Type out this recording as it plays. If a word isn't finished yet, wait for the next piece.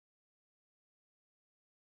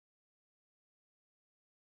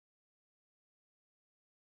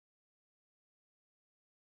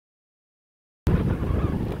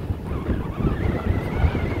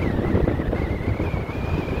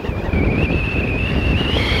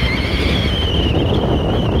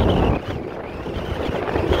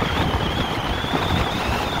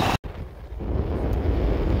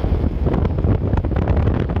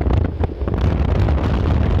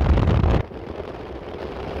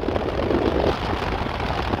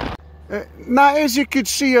Now, as you can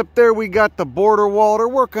see up there, we got the border wall. They're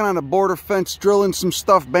working on a border fence, drilling some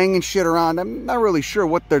stuff, banging shit around. I'm not really sure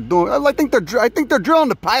what they're doing. I think they're drilling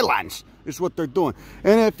the pylons is what they're doing.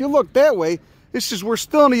 And if you look that way, we're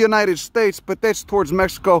still in the United States, but that's towards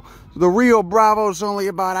Mexico. The Rio Bravo is only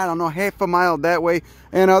about, I don't know, half a mile that way.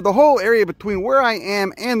 And the whole area between where I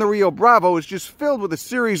am and the Rio Bravo is just filled with a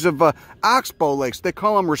series of Oxbow lakes. They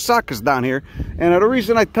call them Resacas down here. And the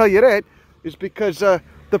reason I tell you that is because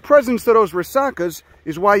the presence of those Resacas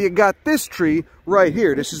is why you got this tree right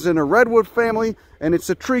here. This is in a redwood family, and it's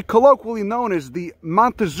a tree colloquially known as the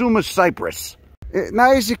Montezuma Cypress.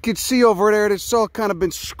 Now, as you can see over there, it's all kind of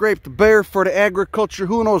been scraped bare for the agriculture.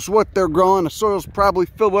 Who knows what they're growing? The soil's probably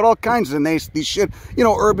filled with all kinds of nasty shit. You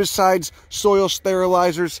know, herbicides, soil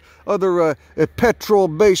sterilizers, other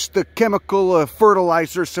petrol-based chemical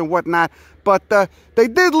fertilizers and whatnot. But they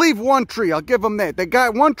did leave one tree. I'll give them that. They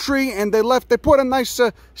got one tree and they put a nice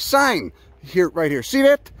sign here, right here. See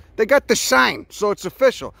that? They got the sign, so it's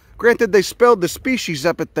official. Granted, they spelled the species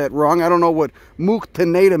up at that wrong. I don't know what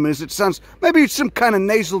mucronatum is. It sounds, maybe it's some kind of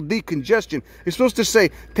nasal decongestion. It's supposed to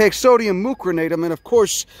say Taxodium mucronatum, and of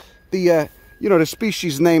course, the the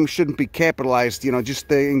species name shouldn't be capitalized. You know,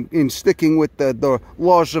 just in sticking with the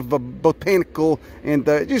laws of botanical and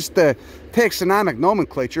just taxonomic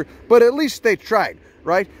nomenclature. But at least they tried.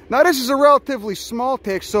 Right? Now, this is a relatively small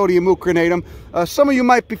Taxodium mucronatum. Some of you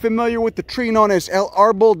might be familiar with the tree known as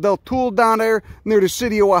Arbol Del Tule down there near the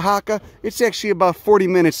city of Oaxaca. It's actually about 40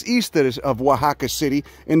 minutes east of Oaxaca City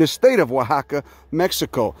in the state of Oaxaca,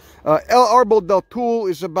 Mexico. Arbol Del Tule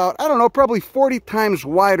is about, I don't know, probably 40 times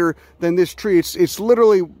wider than this tree. It's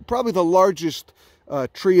literally probably the largest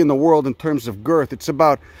tree in the world in terms of girth. It's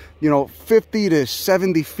about, 50 to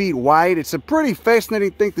 70 feet wide. It's a pretty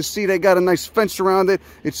fascinating thing to see. They got a nice fence around it.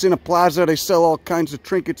 It's in a plaza. They sell all kinds of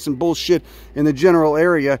trinkets and bullshit in the general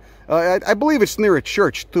area. I believe it's near a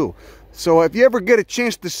church too. So if you ever get a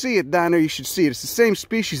chance to see it down there, you should see it. It's the same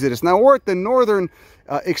species it is. Now, we're at the northern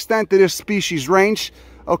extent of this species range.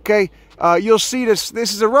 Okay, you'll see this.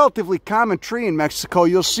 This is a relatively common tree in Mexico.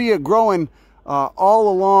 You'll see it growing all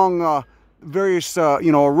along various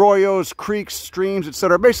arroyos, creeks, streams,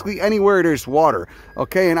 etc. Basically anywhere there's water.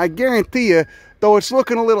 Okay, and I guarantee you, though it's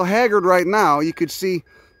looking a little haggard right now, you could see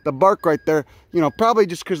the bark right there, probably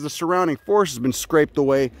just because the surrounding forest has been scraped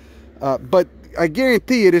away, but I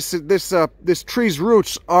guarantee you this tree's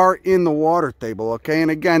roots are in the water table. Okay, and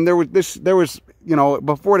again, there was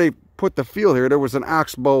before they put the field here, there was an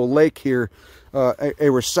Oxbow lake here, a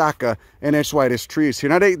Resaca, and that's why this tree is here.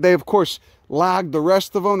 Now they of course logged the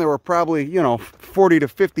rest of them. There were probably 40 to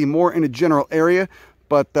 50 more in the general area,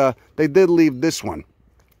 but they did leave this one.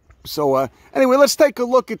 So anyway, let's take a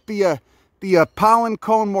look at the pollen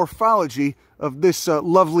cone morphology of this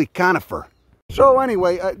lovely conifer. So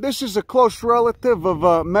anyway, this is a close relative of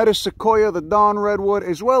Metasequoia, the dawn redwood,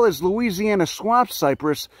 as well as Louisiana swamp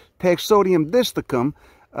cypress, Taxodium disticum,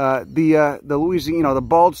 the Louisiana, the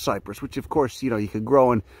bald cypress, which of course, you could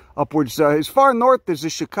grow in upwards as far north as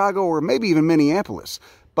Chicago or maybe even Minneapolis.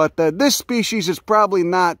 But this species is probably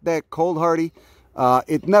not that cold hardy.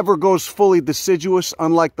 It never goes fully deciduous,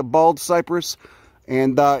 unlike the bald cypress.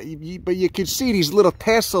 And but you can see these little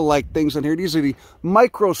tassel-like things on here. These are the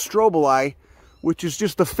microstrobili, which is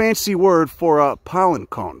just a fancy word for pollen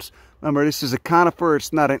cones. Remember, this is a conifer.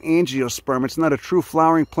 It's not an angiosperm. It's not a true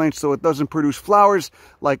flowering plant, so it doesn't produce flowers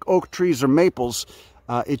like oak trees or maples.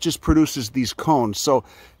 It just produces these cones. So,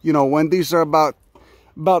 when these are about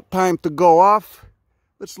time to go off,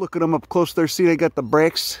 let's look at them up close there. See, they got the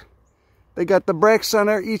bracts. They got the bracts on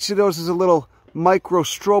there. Each of those is a little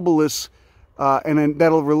microstrobilus, and then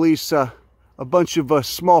that'll release a bunch of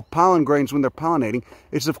small pollen grains when they're pollinating.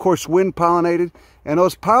 It's, of course, wind pollinated, and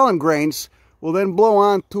those pollen grains will then blow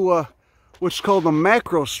on to what's called a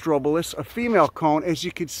macrostrobilus, a female cone, as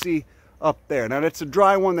you can see up there. Now, that's a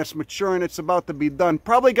dry one that's maturing. It's about to be done.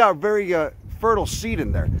 Probably got very fertile seed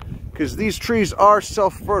in there, because these trees are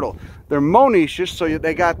self-fertile. They're monoecious, so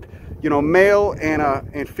they got, male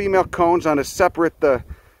and female cones on a separate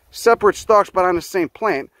stalks, but on the same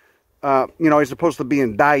plant. As opposed to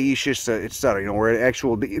being dioecious, etc. Where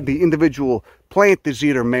the individual plant is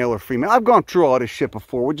either male or female. I've gone through all this shit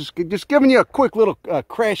before. We're just giving you a quick little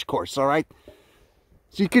crash course, all right?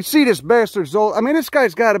 So you can see this bastard's old. I mean, this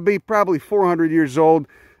guy's got to be probably 400 years old.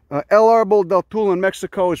 El Arbol Del Tule in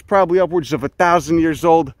Mexico is probably upwards of 1,000 years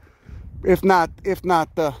old, if not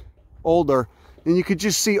older. And you could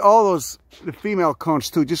just see all the female cones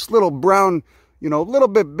too, just little brown, a little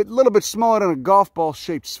bit smaller than a golf ball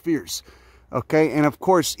shaped spheres. Okay, and of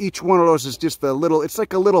course each one of those is just a little, it's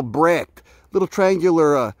like a little bract, little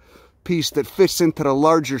triangular piece that fits into the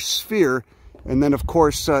larger sphere. And then, of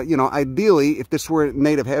course, you know, ideally, if this were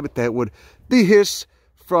native habitat, would dehisce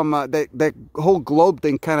from that whole globe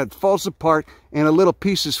thing kind of falls apart, and the little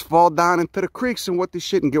pieces fall down into the creeks and what the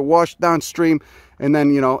shit and get washed downstream, and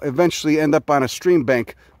then, you know, eventually end up on a stream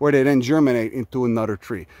bank where they then germinate into another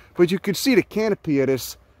tree. But you can see the canopy of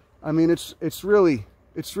this. I mean, it's really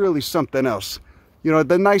something else. You know,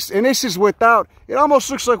 the nice, and this is without, it almost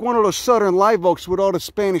looks like one of those southern live oaks with all the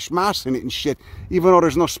Spanish moss in it and shit, even though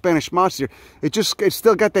there's no Spanish moss here. It's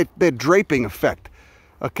still got that draping effect.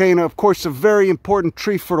 Okay, and of course, a very important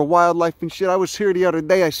tree for the wildlife and shit. I was here the other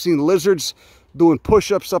day, I seen lizards doing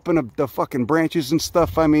push-ups up in the fucking branches and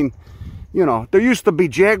stuff. I mean, you know, there used to be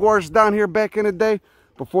jaguars down here back in the day,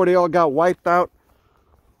 before they all got wiped out.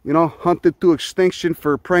 You know, hunted to extinction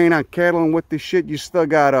for preying on cattle and what this shit. You still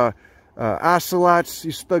got, ocelots,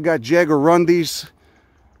 you still got jaguarundis.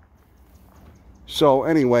 So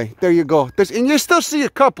anyway, there you go. And you still see a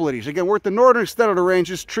couple of these. Again, we're at the northern extent of the range.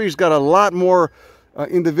 This tree's got a lot more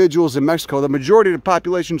individuals in Mexico. The majority of the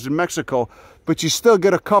population's in Mexico, but you still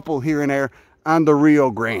get a couple here and there on the Rio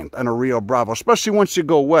Grande, on the Rio Bravo, especially once you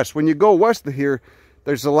go west. When you go west of here,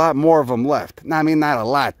 there's a lot more of them left. Now, I mean, not a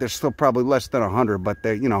lot. There's still probably less than 100, but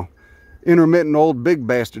they're, you know, intermittent old big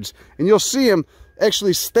bastards. And you'll see them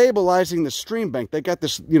actually stabilizing the stream bank. They got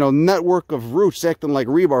this, you know, network of roots acting like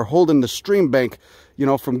rebar, holding the stream bank, you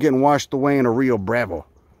know, from getting washed away in a Rio Bravo.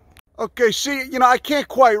 Okay, see, you know, I can't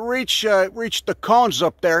quite reach the cones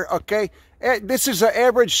up there, okay? This is an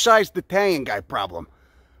average-sized Italian guy problem.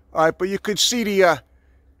 All right, but you could see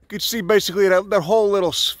basically that whole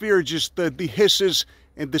little sphere just dehisces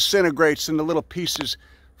and disintegrates, and the little pieces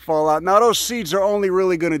fall out. Now, those seeds are only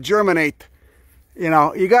really going to germinate. You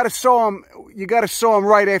know, you got to sow them. You got to sow them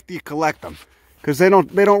right after you collect them, because they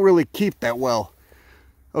don't really keep that well.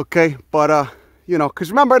 Okay, but you know,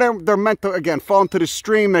 because remember they're meant to, again, fall into the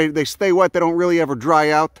stream. They stay wet. They don't really ever dry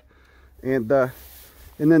out, and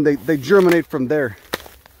then they germinate from there.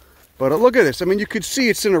 But look at this. I mean, you could see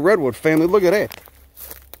it's in a redwood family. Look at that.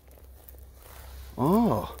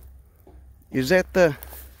 Oh, is that the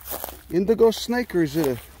indigo snake, or is it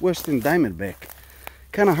a western diamondback?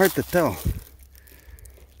 Kind of hard to tell.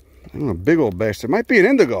 A big old bastard. Might be an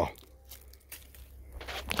indigo.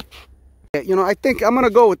 You know, I think I'm going to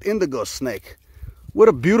go with indigo snake. What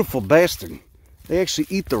a beautiful bastard. They actually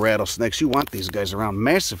eat the rattlesnakes. You want these guys around.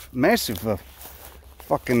 Massive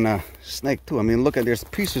fucking snake too. I mean, look at, there's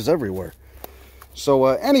pieces everywhere. So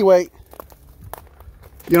anyway,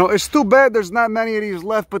 you know, it's too bad there's not many of these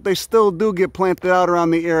left, but they still do get planted out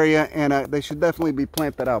around the area, and they should definitely be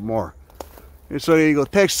planted out more. And so there you go.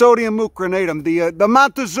 Taxodium mucronatum, the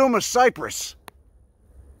Montezuma Cypress.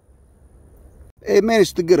 It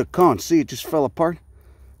managed to get a cone. See, it just fell apart.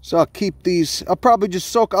 So I'll keep these. I'll probably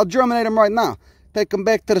just I'll germinate them right now. Take them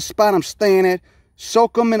back to the spot I'm staying at.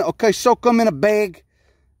 Soak them in. Okay, soak them in a bag.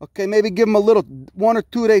 Okay, maybe give them a little 1 or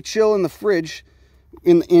 2 day chill in the fridge,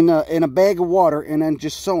 in a bag of water, and then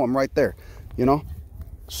just sow them right there. You know,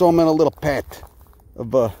 sow them in a little pat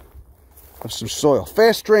of some soil.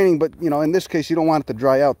 Fast draining, but you know, in this case, you don't want it to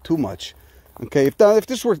dry out too much. Okay, if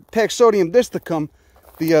this were Taxodium disticum,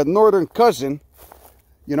 the northern cousin,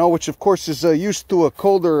 you know, which of course is used to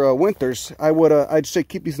colder winters, I'd say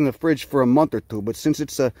keep these in the fridge for a month or two. But since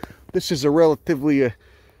this is a relatively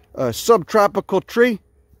subtropical tree,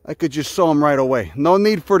 I could just sow them right away. No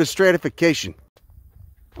need for the stratification.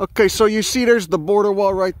 Okay, so you see there's the border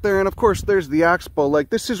wall right there, and of course there's the Oxbow Lake.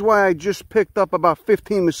 This is why I just picked up about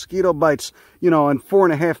 15 mosquito bites, you know, in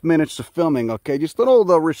 4.5 minutes of filming, okay? Just an old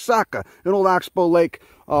Resaca, an old Oxbow Lake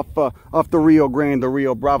off the Rio Grande, the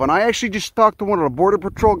Rio Bravo. And I actually just talked to one of the Border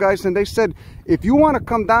Patrol guys, and they said, if you want to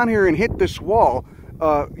come down here and hit this wall,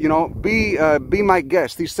 you know, be my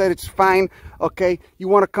guest. He said it's fine, okay? You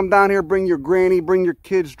want to come down here, bring your granny, bring your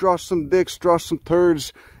kids, draw some dicks, draw some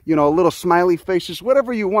turds, you know, little smiley faces,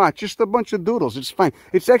 whatever you want, just a bunch of doodles. It's fine.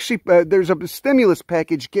 It's actually, there's a stimulus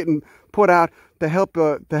package getting put out to help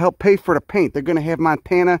pay for the paint. They're going to have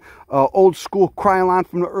Montana, old school Krylon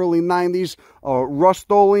from the early 90s,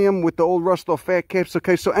 Rust-Oleum with the old Rusto fat caps.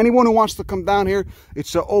 Okay, so anyone who wants to come down here,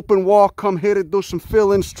 it's an open wall. Come hit it, do some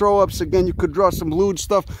fill-ins, throw-ups. Again, you could draw some lewd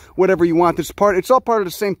stuff, whatever you want. It's all part of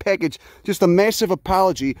the same package. Just a massive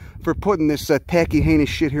apology for putting this tacky, heinous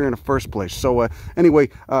shit here in the first place. So anyway,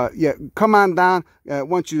 yeah, come on down.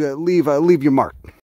 Once you leave your mark.